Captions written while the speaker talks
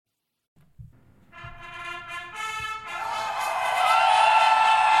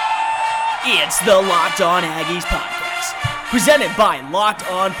It's the Locked On Aggies podcast, presented by Locked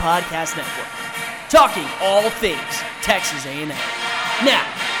On Podcast Network, talking all things Texas A&M. Now,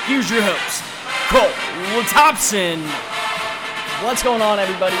 here's your host, Cole Thompson. What's going on,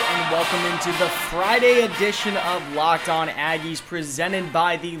 everybody, and welcome into the Friday edition of Locked On Aggies, presented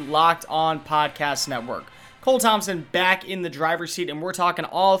by the Locked On Podcast Network. Cole Thompson back in the driver's seat, and we're talking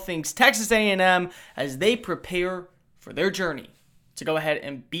all things Texas A&M as they prepare for their journey to go ahead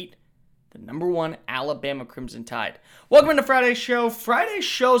and beat the number one Alabama Crimson Tide. Welcome into Friday's show. Friday's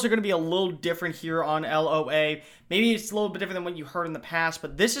shows are going to be a little different here on LOA. Maybe it's a little bit different than what you heard in the past,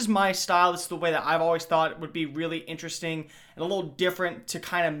 but this is my style. This is the way that I've always thought it would be really interesting and a little different to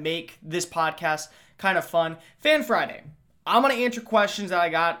kind of make this podcast kind of fun. Fan Friday. I'm going to answer questions that I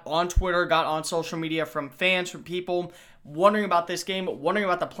got on Twitter, got on social media from fans, from people wondering about this game, wondering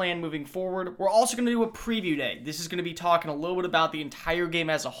about the plan moving forward. We're also going to do a preview day. This is going to be talking a little bit about the entire game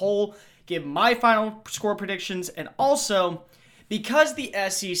as a whole, give my final score predictions, and also, because the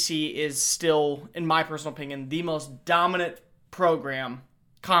SEC is still, in my personal opinion, the most dominant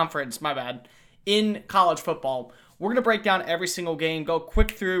conference, in college football, we're going to break down every single game, go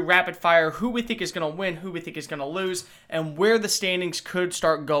quick through, rapid fire, who we think is going to win, who we think is going to lose, and where the standings could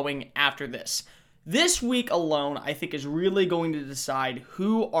start going after this. This week alone, I think, is really going to decide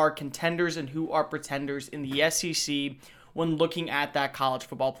who are contenders and who are pretenders in the SEC when looking at that college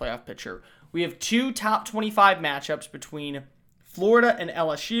football playoff picture. We have two top 25 matchups between Florida and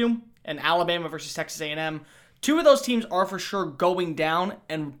LSU and Alabama versus Texas A&M. Two of those teams are for sure going down,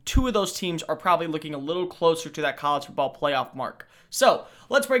 and two of those teams are probably looking a little closer to that college football playoff mark. So,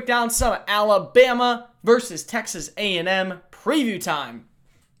 let's break down some Alabama versus Texas A&M preview time.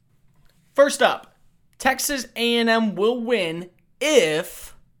 First up, Texas A&M will win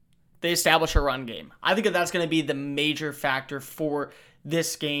if they establish a run game. I think that's going to be the major factor for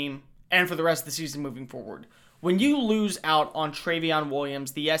this game and for the rest of the season moving forward. When you lose out on Travion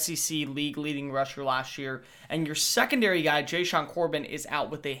Williams, the SEC league leading rusher last year, and your secondary guy, Jashaun Corbin, is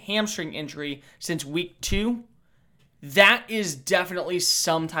out with a hamstring injury since week 2, that is definitely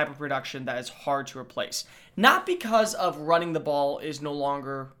some type of production that is hard to replace. Not because of running the ball is no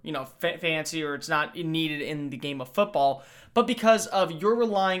longer, fancy or it's not needed in the game of football, but because of you're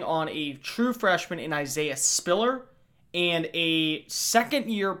relying on a true freshman in Isaiah Spiller and a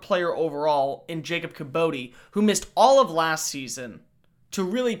second-year player overall in Jacob Kibodi, who missed all of last season, to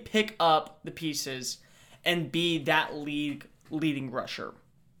really pick up the pieces and be that leading rusher.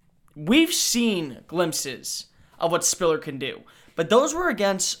 We've seen glimpses of what Spiller can do, but those were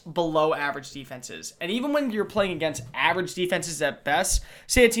against below-average defenses. And even when you're playing against average defenses at best,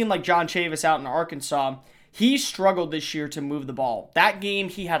 say a team like John Chavis out in Arkansas, he struggled this year to move the ball. That game,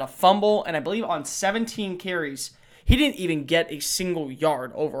 he had a fumble, and I believe on 17 carries, he didn't even get a single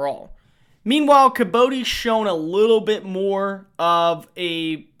yard overall. Meanwhile, Kibodi's shown a little bit more of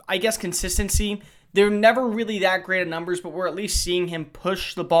consistency. They're never really that great at numbers, but we're at least seeing him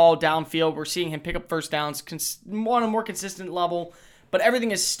push the ball downfield. We're seeing him pick up first downs on a more consistent level, but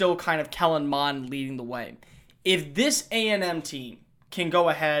everything is still kind of Kellen Mond leading the way. If this A&M team can go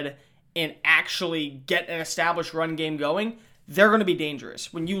ahead and actually get an established run game going, they're going to be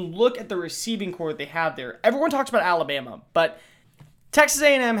dangerous. When you look at the receiving core that they have there, everyone talks about Alabama, but Texas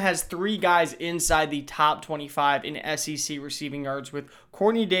A&M has 3 guys inside the top 25 in SEC receiving yards with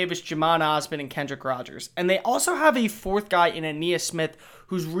Courtney Davis, Jamon Osmond, and Kendrick Rogers. And they also have a 4th guy in Aeneas Smith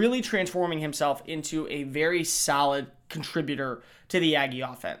who's really transforming himself into a very solid contributor to the Aggie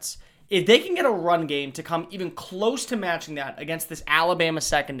offense. If they can get a run game to come even close to matching that against this Alabama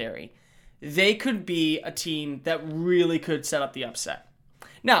secondary, they could be a team that really could set up the upset.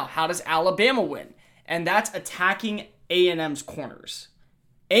 Now, how does Alabama win? And that's attacking A&M's corners.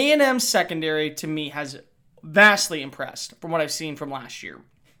 A&M's secondary, to me, has vastly impressed from what I've seen from last year.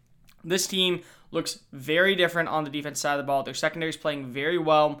 This team looks very different on the defense side of the ball. Their secondary is playing very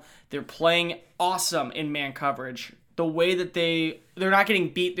well. They're playing awesome in man coverage. The way that they're not getting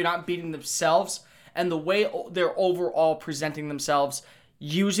beat, they're not beating themselves, and the way they're overall presenting themselves,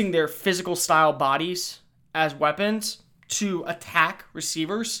 using their physical style bodies as weapons to attack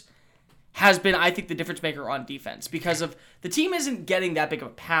receivers, has been, I think, the difference maker on defense because of the team isn't getting that big of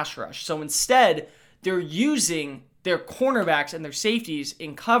a pass rush. So instead, they're using their cornerbacks and their safeties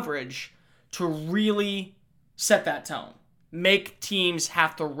in coverage to really set that tone. Make teams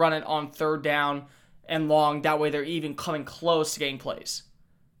have to run it on 3rd down and long. That way they're even coming close to getting plays.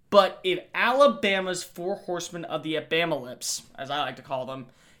 But if Alabama's 4 horsemen of the Abama-lips, as I like to call them,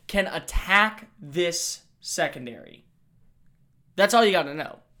 can attack this secondary, that's all you got to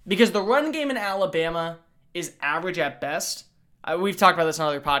know. Because the run game in Alabama is average at best. We've talked about this on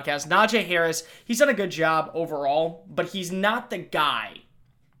other podcasts. Najee Harris, he's done a good job overall, but he's not the guy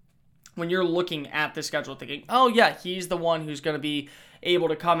when you're looking at the schedule thinking, oh yeah, he's the one who's going to be able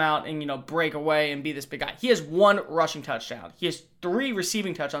to come out and, break away and be this big guy. He has 1 rushing touchdown. He has 3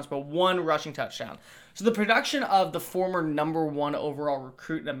 receiving touchdowns, but 1 rushing touchdown. So the production of the former number 1 overall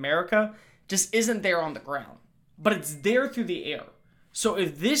recruit in America just isn't there on the ground, but it's there through the air. So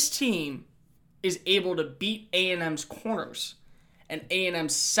if this team is able to beat A&M's corners and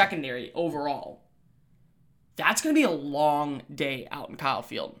A&M's secondary overall, that's going to be a long day out in Kyle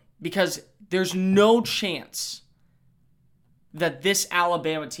Field, because there's no chance that this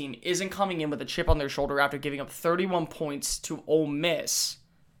Alabama team isn't coming in with a chip on their shoulder after giving up 31 points to Ole Miss.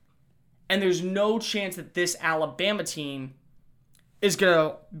 And there's no chance that this Alabama team is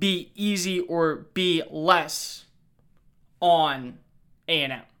going to be easy or be less on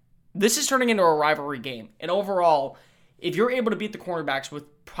A&M. This is turning into a rivalry game. And overall, if you're able to beat the cornerbacks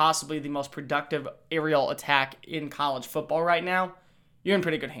with possibly the most productive aerial attack in college football right now, you're in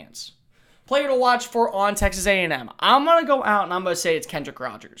pretty good hands. Player to watch for on Texas A&M. I'm going to go out and I'm going to say it's Kendrick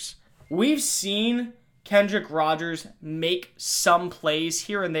Rogers. We've seen Kendrick Rogers make some plays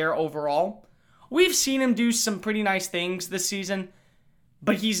here and there overall. We've seen him do some pretty nice things this season,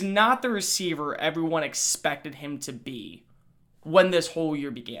 but he's not the receiver everyone expected him to be when this whole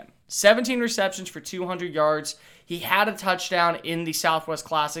year began. 17 receptions for 200 yards. He had a touchdown in the Southwest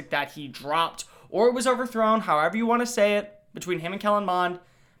Classic that he dropped, or it was overthrown, however you want to say it, between him and Kellen Mond.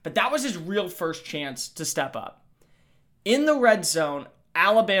 But that was his real first chance to step up. In the red zone,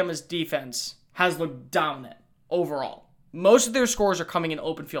 Alabama's defense has looked dominant overall. Most of their scores are coming in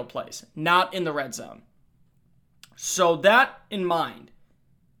open field plays, not in the red zone. So that in mind,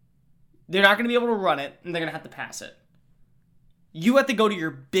 they're not going to be able to run it, and they're going to have to pass it. You have to go to your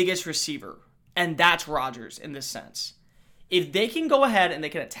biggest receiver, and that's Rodgers in this sense. If they can go ahead and they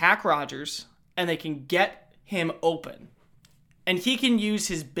can attack Rodgers, and they can get him open, and he can use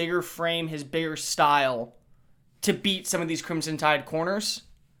his bigger frame, his bigger style to beat some of these Crimson Tide corners,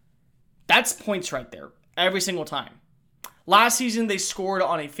 that's points right there every single time. Last season, they scored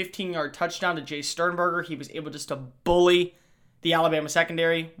on a 15-yard touchdown to Jay Sternberger. He was able just to bully the Alabama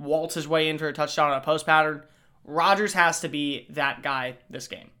secondary, waltz his way in for a touchdown on a post pattern. Rodgers has to be that guy this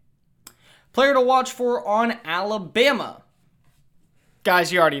game. Player to watch for on Alabama.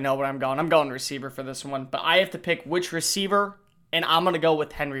 Guys, you already know where I'm going. I'm going receiver for this one, but I have to pick which receiver, and I'm going to go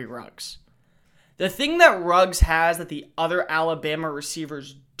with Henry Ruggs. The thing that Ruggs has that the other Alabama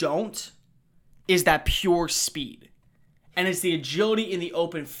receivers don't is that pure speed. And it's the agility in the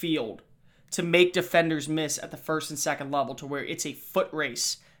open field to make defenders miss at the first and second level to where it's a foot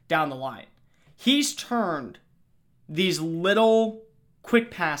race down the line. He's turned these little quick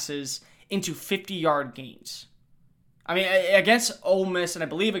passes into 50-yard gains. I mean, against Ole Miss and I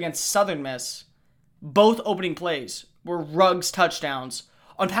believe against Southern Miss, both opening plays were Ruggs touchdowns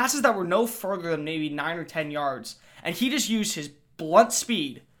on passes that were no further than maybe 9 or 10 yards. And he just used his blunt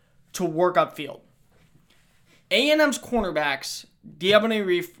speed to work upfield. A&M's cornerbacks,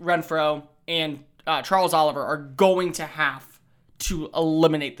 De'Abney Renfro and Charles Oliver, are going to have to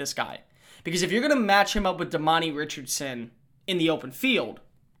eliminate this guy. Because if you're going to match him up with Damani Richardson in the open field,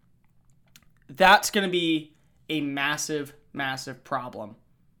 that's going to be a massive, massive problem.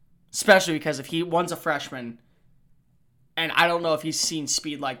 Especially because if one's a freshman, and I don't know if he's seen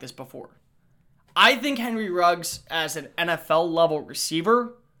speed like this before. I think Henry Ruggs, as an NFL-level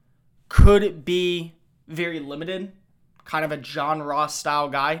receiver, could be very limited. Kind of a John Ross-style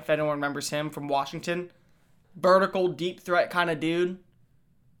guy, if anyone remembers him from Washington. Vertical, deep threat kind of dude.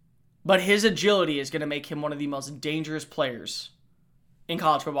 But his agility is going to make him one of the most dangerous players in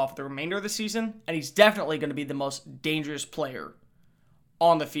college football for the remainder of the season. And he's definitely going to be the most dangerous player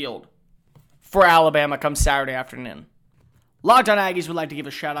on the field for Alabama come Saturday afternoon. Locked On Aggies would like to give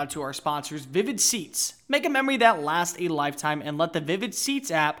a shout out to our sponsors, Vivid Seats. Make a memory that lasts a lifetime and let the Vivid Seats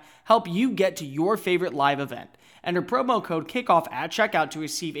app help you get to your favorite live event. Enter promo code KICKOFF at checkout to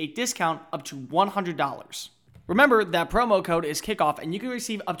receive a discount up to $100. Remember that promo code is KICKOFF and you can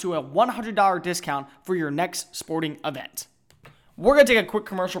receive up to a $100 discount for your next sporting event. We're going to take a quick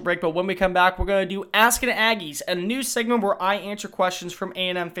commercial break, but when we come back, we're going to do Asking Aggies, a new segment where I answer questions from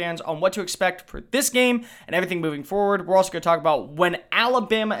A&M fans on what to expect for this game and everything moving forward. We're also going to talk about when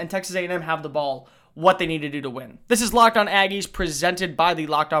Alabama and Texas A&M have the ball, what they need to do to win. This is Locked On Aggies, presented by the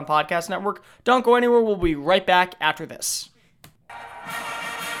Locked On Podcast Network. Don't go anywhere. We'll be right back after this.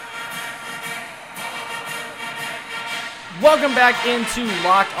 Welcome back into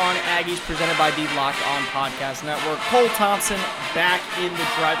Locked On Aggies, presented by the Locked On Podcast Network. Cole Thompson back in the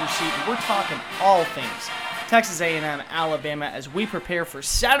driver's seat. We're talking all things Texas A&M, Alabama, as we prepare for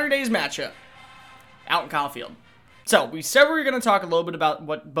Saturday's matchup out in Kyle Field. So, we said we were going to talk a little bit about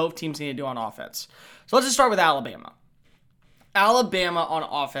what both teams need to do on offense. So, let's just start with Alabama. Alabama on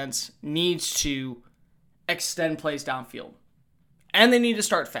offense needs to extend plays downfield. And they need to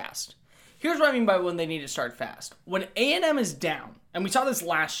start fast. Here's what I mean by when they need to start fast. When A&M is down, and we saw this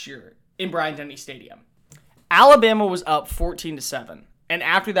last year in Bryant-Denny Stadium, Alabama was up 14-7. And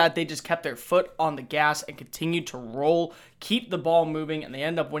after that, they just kept their foot on the gas and continued to roll, keep the ball moving, and they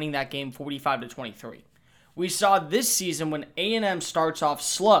end up winning that game 45-23. We saw this season when A&M starts off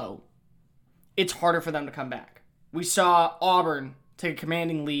slow, it's harder for them to come back. We saw Auburn take a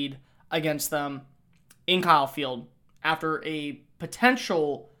commanding lead against them in Kyle Field after a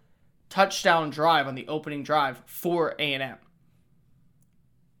potential touchdown drive on the opening drive for A&M.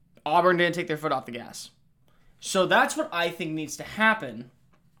 Auburn didn't take their foot off the gas. So that's what I think needs to happen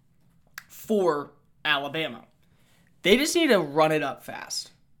for Alabama. They just need to run it up fast.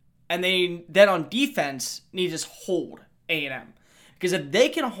 And they then on defense need to just hold A&M. Because if they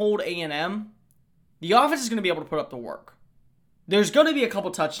can hold A&M, the offense is going to be able to put up the work. There's going to be a couple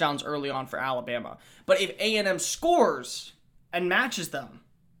touchdowns early on for Alabama. But if A&M scores and matches them,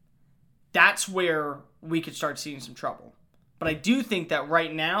 that's where we could start seeing some trouble. But I do think that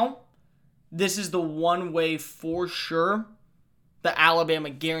right now, this is the one way for sure that Alabama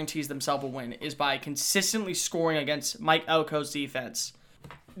guarantees themselves a win is by consistently scoring against Mike Elko's defense.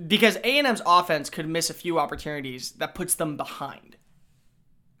 Because A&M's offense could miss a few opportunities that puts them behind.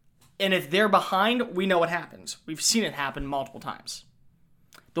 And if they're behind, we know what happens. We've seen it happen multiple times.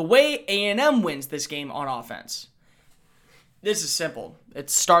 The way A&M wins this game on offense, this is simple.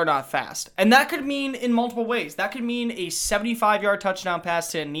 It's start off fast. And that could mean in multiple ways. That could mean a 75-yard touchdown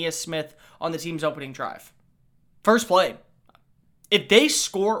pass to Ainias Smith on the team's opening drive. First play. If they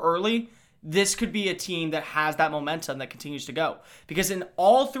score early, this could be a team that has that momentum that continues to go. Because in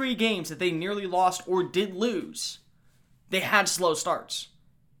all three games that they nearly lost or did lose, they had slow starts.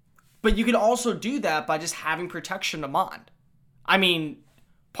 But you could also do that by just having protection to Mond. I mean,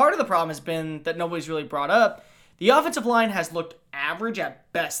 part of the problem has been that nobody's really brought up. The offensive line has looked average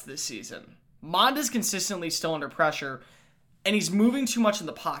at best this season. Mond is consistently still under pressure, and he's moving too much in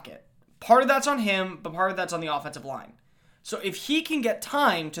the pocket. Part of that's on him, but part of that's on the offensive line. So if he can get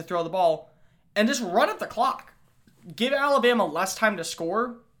time to throw the ball and just run up the clock, give Alabama less time to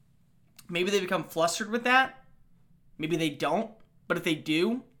score, maybe they become flustered with that. Maybe they don't. But if they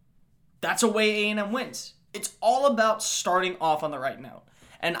do, that's a way A&M wins. It's all about starting off on the right note.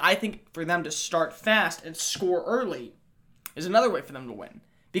 And I think for them to start fast and score early is another way for them to win.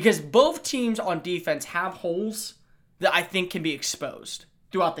 Because both teams on defense have holes that I think can be exposed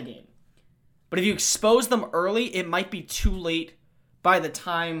throughout the game. But if you expose them early, it might be too late by the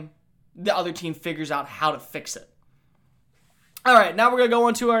time the other team figures out how to fix it. All right, now we're going to go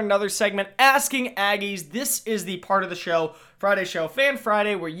on to our another segment, Asking Aggies. This is the part of the show, Friday Show Fan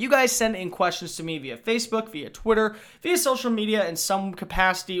Friday, where you guys send in questions to me via Facebook, via Twitter, via social media in some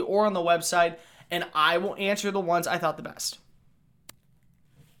capacity, or on the website, and I will answer the ones I thought the best.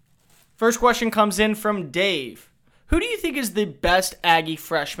 First question comes in from Dave. Who do you think is the best Aggie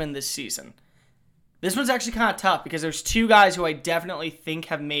freshman this season? This one's actually kind of tough because there's two guys who I definitely think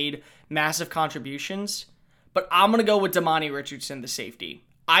have made massive contributions. But I'm going to go with Damani Richardson, the safety.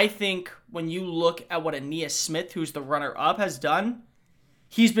 I think when you look at what Ainias Smith, who's the runner-up, has done,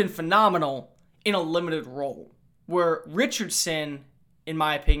 he's been phenomenal in a limited role. Where Richardson, in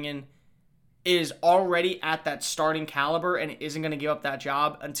my opinion, is already at that starting caliber and isn't going to give up that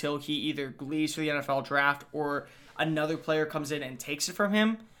job until he either leaves for the NFL draft or another player comes in and takes it from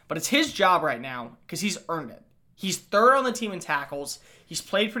him. But it's his job right now because he's earned it. He's third on the team in tackles. He's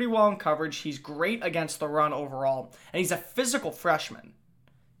played pretty well in coverage. He's great against the run overall. And he's a physical freshman.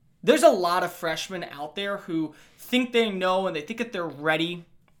 There's a lot of freshmen out there who think they know and they think that they're ready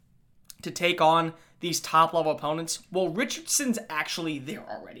to take on these top-level opponents. Well, Richardson's actually there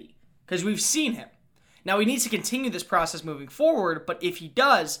already because we've seen him. Now, he needs to continue this process moving forward, but if he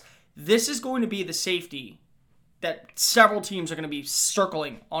does, this is going to be the safety that several teams are going to be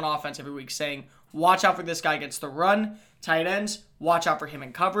circling on offense every week saying, watch out for this guy against the run. Tight ends, watch out for him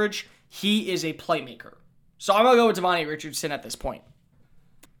in coverage. He is a playmaker. So I'm going to go with Damani Richardson at this point.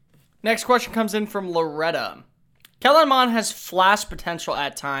 Next question comes in from Loretta. Kellen Mond has flash potential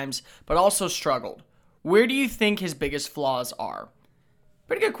at times, but also struggled. Where do you think his biggest flaws are?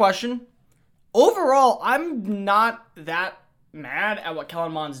 Pretty good question. Overall, I'm not that mad at what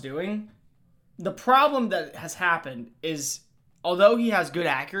Kellen Mond's doing. The problem that has happened is, although he has good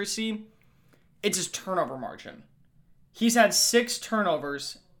accuracy, it's his turnover margin. He's had 6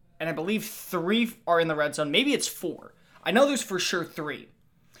 turnovers, and I believe 3 are in the red zone. Maybe it's 4. I know there's for sure 3.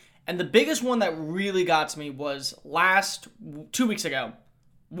 And the biggest one that really got to me was 2 weeks ago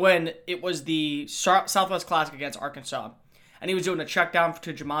when it was the Southwest Classic against Arkansas. And he was doing a check down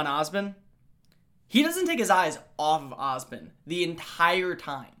to Jamon Osborne. He doesn't take his eyes off of Osborne the entire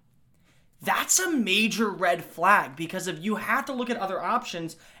time. That's a major red flag because if you have to look at other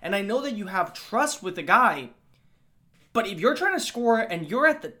options, and I know that you have trust with the guy, but if you're trying to score and you're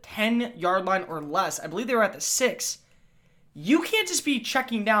at the 10-yard line or less, I believe they were at the 6, you can't just be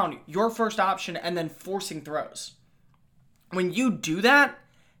checking down your first option and then forcing throws. When you do that,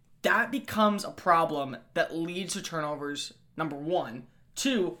 that becomes a problem that leads to turnovers, number 1.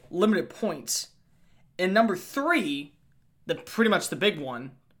 2, limited points. And number 3, pretty much the big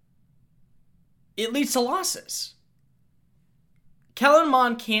one, it leads to losses. Kellen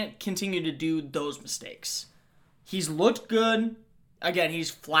Mond can't continue to do those mistakes. He's looked good. Again, he's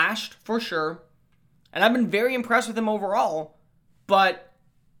flashed for sure. And I've been very impressed with him overall. But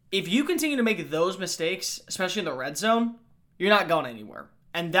if you continue to make those mistakes, especially in the red zone, you're not going anywhere.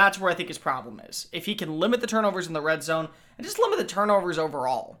 And that's where I think his problem is. If he can limit the turnovers in the red zone and just limit the turnovers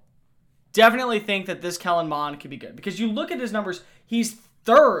overall, definitely think that this Kellen Mond could be good. Because you look at his numbers, he's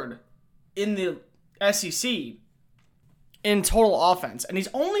 3rd in the SEC in total offense. And he's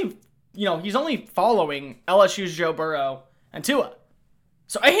only following LSU's Joe Burrow and Tua.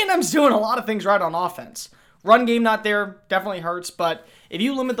 So A&M's doing a lot of things right on offense. Run game not there, definitely hurts, but if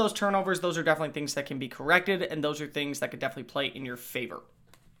you limit those turnovers, those are definitely things that can be corrected, and those are things that could definitely play in your favor.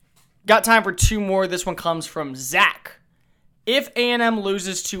 Got time for 2 more. This one comes from Zach. If A&M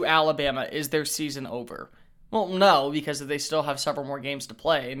loses to Alabama, is their season over? Well, no, because they still have several more games to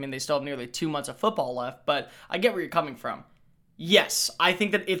play. I mean, they still have nearly 2 months of football left, but I get where you're coming from. Yes, I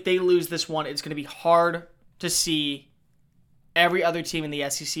think that if they lose this one, it's going to be hard to see every other team in the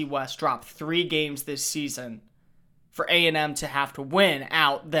SEC West drop 3 games this season for A&M to have to win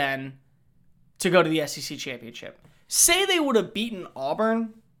out then to go to the SEC Championship. Say they would have beaten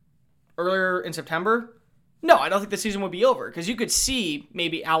Auburn earlier in September. No, I don't think the season would be over because you could see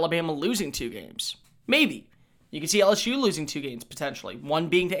maybe Alabama losing 2 games. Maybe. You could see LSU losing 2 games potentially, one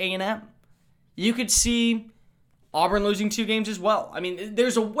being to A&M. You could see Auburn losing 2 games as well. I mean,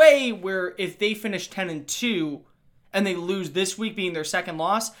 there's a way where if they finish 10-2 and they lose this week being their second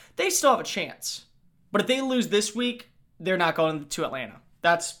loss, they still have a chance. But if they lose this week, they're not going to Atlanta.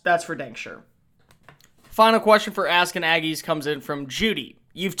 That's for dang sure. Final question for Asking Aggies comes in from Judy.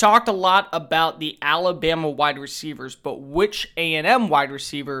 You've talked a lot about the Alabama wide receivers, but which A&M wide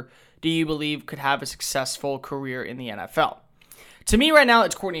receiver do you believe could have a successful career in the NFL? To me right now,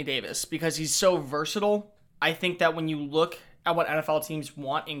 it's Courtney Davis because he's so versatile. I think that when you look at what NFL teams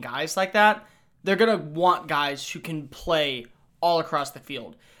want in guys like that, they're going to want guys who can play all across the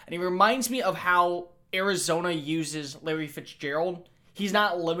field. And he reminds me of how Arizona uses Larry Fitzgerald. He's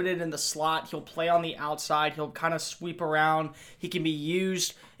not limited in the slot. He'll play on the outside. He'll kind of sweep around. He can be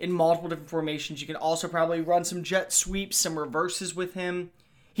used in multiple different formations. You can also probably run some jet sweeps, some reverses with him.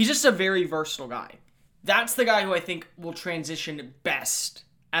 He's just a very versatile guy. That's the guy who I think will transition best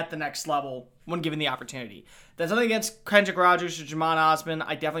at the next level when given the opportunity. That's nothing against Kendrick Rogers or Jamon Osborne.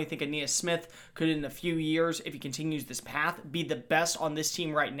 I definitely think Aeneas Smith could, in a few years, if he continues this path, be the best on this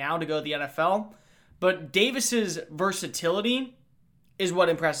team right now to go to the NFL. But Davis's versatility is what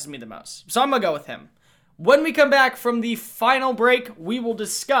impresses me the most. So I'm going to go with him. When we come back from the final break, we will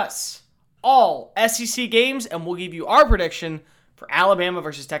discuss all SEC games, and we'll give you our prediction for Alabama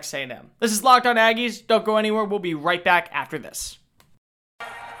versus Texas A&M. This is Locked On Aggies. Don't go anywhere. We'll be right back after this.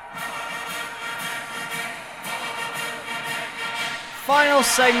 Final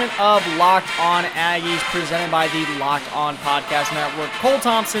segment of Locked On Aggies presented by the Locked On Podcast Network. Cole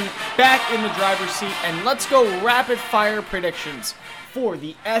Thompson back in the driver's seat, and let's go rapid fire predictions for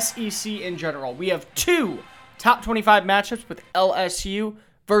the SEC in general. We have 2 top 25 matchups with LSU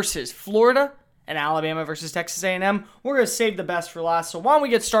versus Florida and Alabama versus Texas A&M. We're going to save the best for last, so why don't we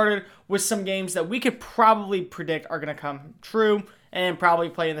get started with some games that we could probably predict are going to come true and probably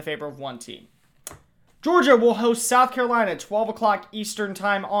play in the favor of one team. Georgia will host South Carolina at 12 o'clock Eastern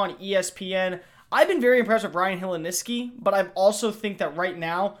Time on ESPN. I've been very impressed with Ryan Hilaniski, but I also think that right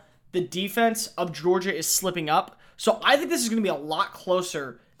now the defense of Georgia is slipping up. So I think this is going to be a lot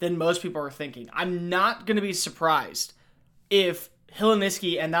closer than most people are thinking. I'm not going to be surprised if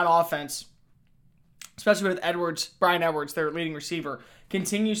Hilaniski and that offense, especially with Brian Edwards, their leading receiver,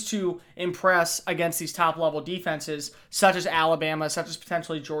 continues to impress against these top-level defenses, such as Alabama, such as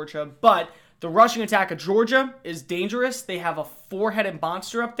potentially Georgia. But the rushing attack of Georgia is dangerous. They have a 4-headed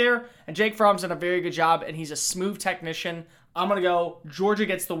monster up there, and Jake Fromm's done a very good job, and he's a smooth technician. I'm going to go Georgia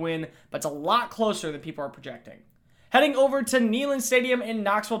gets the win, but it's a lot closer than people are projecting. Heading over to Neyland Stadium in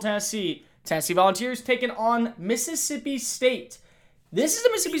Knoxville, Tennessee. Tennessee Volunteers taking on Mississippi State. This is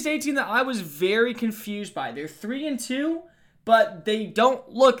a Mississippi State team that I was very confused by. They're 3-2, but they don't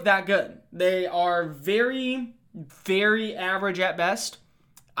look that good. They are very, very average at best.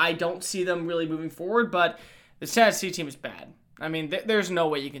 I don't see them really moving forward, but the Tennessee team is bad. I mean, there's no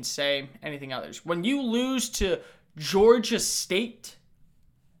way you can say anything others. When you lose to Georgia State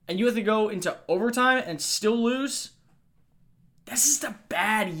and you have to go into overtime and still lose, this is a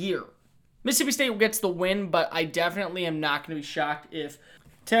bad year. Mississippi State gets the win, but I definitely am not going to be shocked if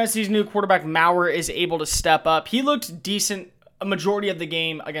Tennessee's new quarterback Maurer is able to step up. He looked decent a majority of the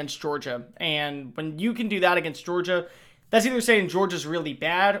game against Georgia, and when you can do that against Georgia, that's either saying Georgia's really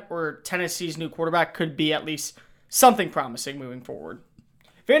bad or Tennessee's new quarterback could be at least something promising moving forward.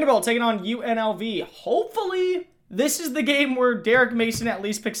 Vanderbilt taking on UNLV. Hopefully, this is the game where Derek Mason at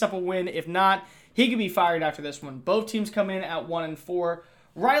least picks up a win. If not, he could be fired after this one. Both teams come in at 1-4.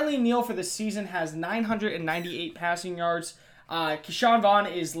 Riley Neal for the season has 998 passing yards. Keyshawn Vaughn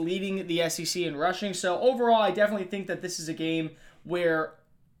is leading the SEC in rushing. So overall, I definitely think that this is a game where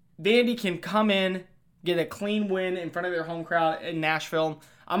Vandy can come in, get a clean win in front of their home crowd in Nashville.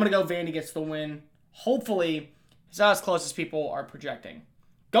 I'm going to go Vandy gets the win. Hopefully, it's not as close as people are projecting.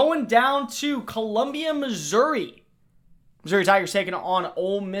 Going down to Columbia, Missouri. Missouri Tigers taking on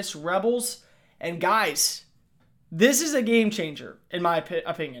Ole Miss Rebels. And guys, this is a game changer, in my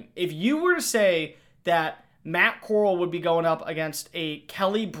opinion. If you were to say that Matt Corral would be going up against a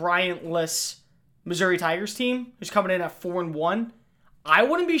Kelly Bryant-less Missouri Tigers team who's coming in at 4-1, I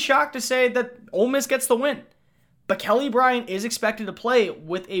wouldn't be shocked to say that Ole Miss gets the win. But Kelly Bryant is expected to play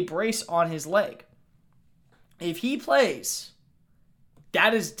with a brace on his leg. If he plays,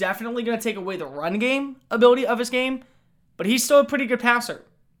 that is definitely going to take away the run game ability of his game, but he's still a pretty good passer.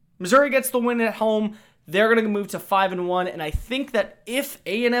 Missouri gets the win at home. They're going to move to 5-1, and I think that if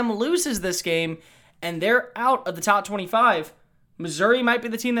A&M loses this game and they're out of the top 25, Missouri might be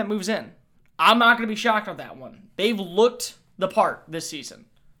the team that moves in. I'm not going to be shocked on that one. They've looked the part this season.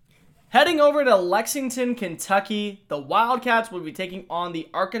 Heading over to Lexington, Kentucky, the Wildcats will be taking on the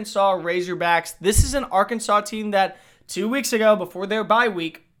Arkansas Razorbacks. This is an Arkansas team that 2 weeks ago, before their bye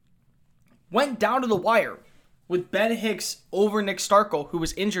week, went down to the wire with Ben Hicks over Nick Starkel, who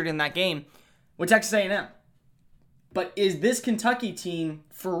was injured in that game with Texas A&M. But is this Kentucky team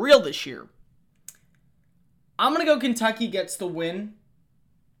for real this year? I'm going to go Kentucky gets the win,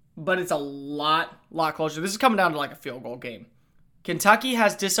 but it's a lot closer. This is coming down to like a field goal game. Kentucky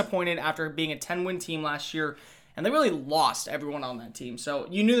has disappointed after being a 10-win team last year, and they really lost everyone on that team. So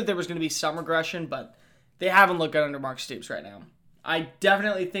you knew that there was going to be some regression, but they haven't looked good under Mark Stoops right now. I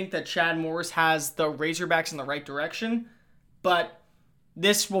definitely think that Chad Morris has the Razorbacks in the right direction, but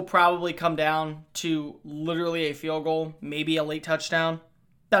this will probably come down to literally a field goal, maybe a late touchdown.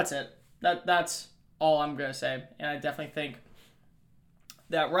 That's it. That's all I'm going to say, and I definitely think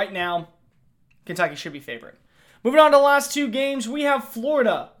that right now, Kentucky should be favored. Moving on to the last two games, we have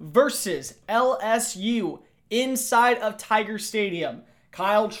Florida versus LSU inside of Tiger Stadium.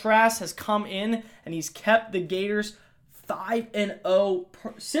 Kyle Trask has come in and he's kept the Gators 6-0,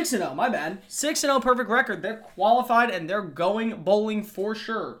 6-0 perfect record. They're qualified and they're going bowling for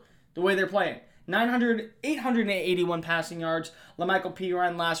sure the way they're playing. 881 passing yards. LaMichael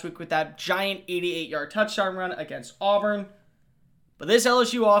Pirine last week with that giant 88-yard touchdown run against Auburn. But this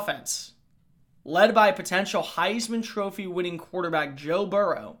LSU offense, led by potential Heisman Trophy winning quarterback Joe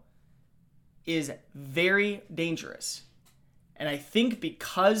Burrow, is very dangerous. And I think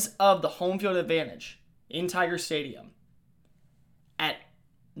because of the home field advantage in Tiger Stadium at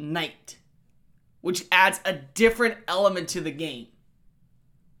night, which adds a different element to the game,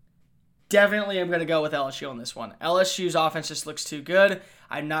 definitely I'm going to go with LSU on this one. LSU's offense just looks too good.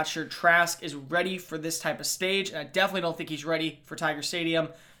 I'm not sure Trask is ready for this type of stage, and I definitely don't think he's ready for Tiger Stadium.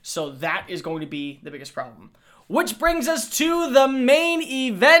 So that is going to be the biggest problem. Which brings us to the main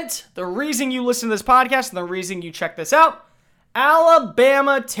event. The reason you listen to this podcast and the reason you check this out.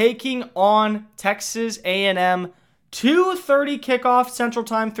 Alabama taking on Texas A&M. 2:30 kickoff Central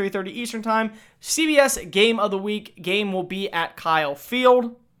Time, 3:30 Eastern Time. CBS Game of the Week game will be at Kyle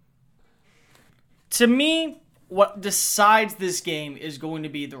Field. To me, what decides this game is going to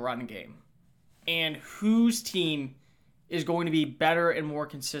be the run game. And whose team is going to be better and more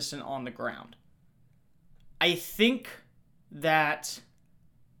consistent on the ground. I think that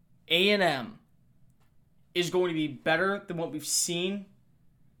A&M is going to be better than what we've seen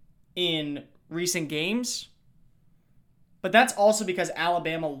in recent games. But that's also because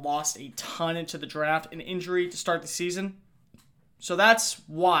Alabama lost a ton into the draft and injury to start the season. So that's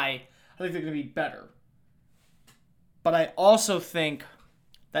why I think they're going to be better. But I also think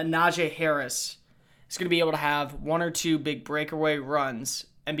that Najee Harris is going to be able to have one or two big breakaway runs.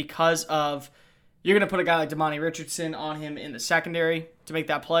 And because of, you're going to put a guy like Damani Richardson on him in the secondary to make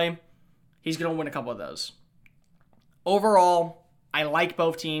that play, he's going to win a couple of those. Overall, I like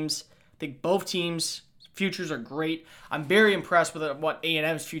both teams. I think both teams' futures are great. I'm very impressed with what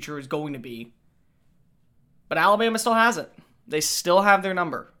A&M's future is going to be. But Alabama still has it. They still have their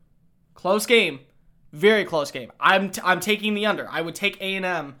number. Close game. Very close game. I'm taking the under. I would take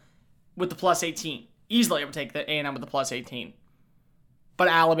A&M with the plus 18. Easily I would take the A&M with the plus 18. But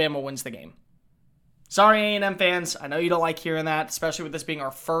Alabama wins the game. Sorry, A&M fans. I know you don't like hearing that, especially with this being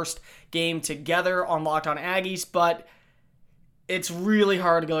our first game together on Locked On Aggies, but it's really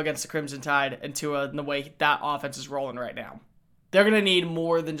hard to go against the Crimson Tide and Tua in the way that offense is rolling right now. They're going to need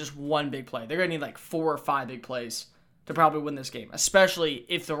more than just one big play. They're going to need like 4 or 5 big plays to probably win this game, especially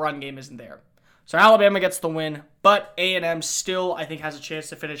if the run game isn't there. So Alabama gets the win, but A&M still, I think, has a chance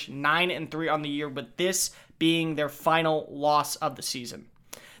to finish 9-3 on the year, with this being their final loss of the season.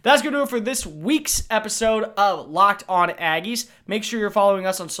 That's going to do it for this week's episode of Locked On Aggies. Make sure you're following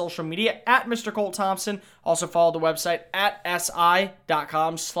us on social media at Mr. Colt Thompson. Also follow the website at si.com/TAMU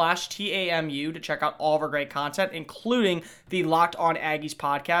to check out all of our great content, including the Locked On Aggies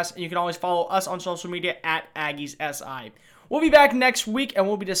podcast. And you can always follow us on social media at AggiesSI. We'll be back next week, and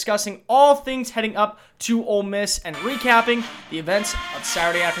we'll be discussing all things heading up to Ole Miss and recapping the events of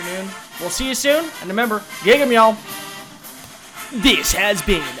Saturday afternoon. We'll see you soon, and remember, gig 'em, y'all. This has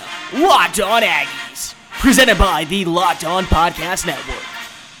been Locked On Aggies, presented by the Locked On Podcast Network.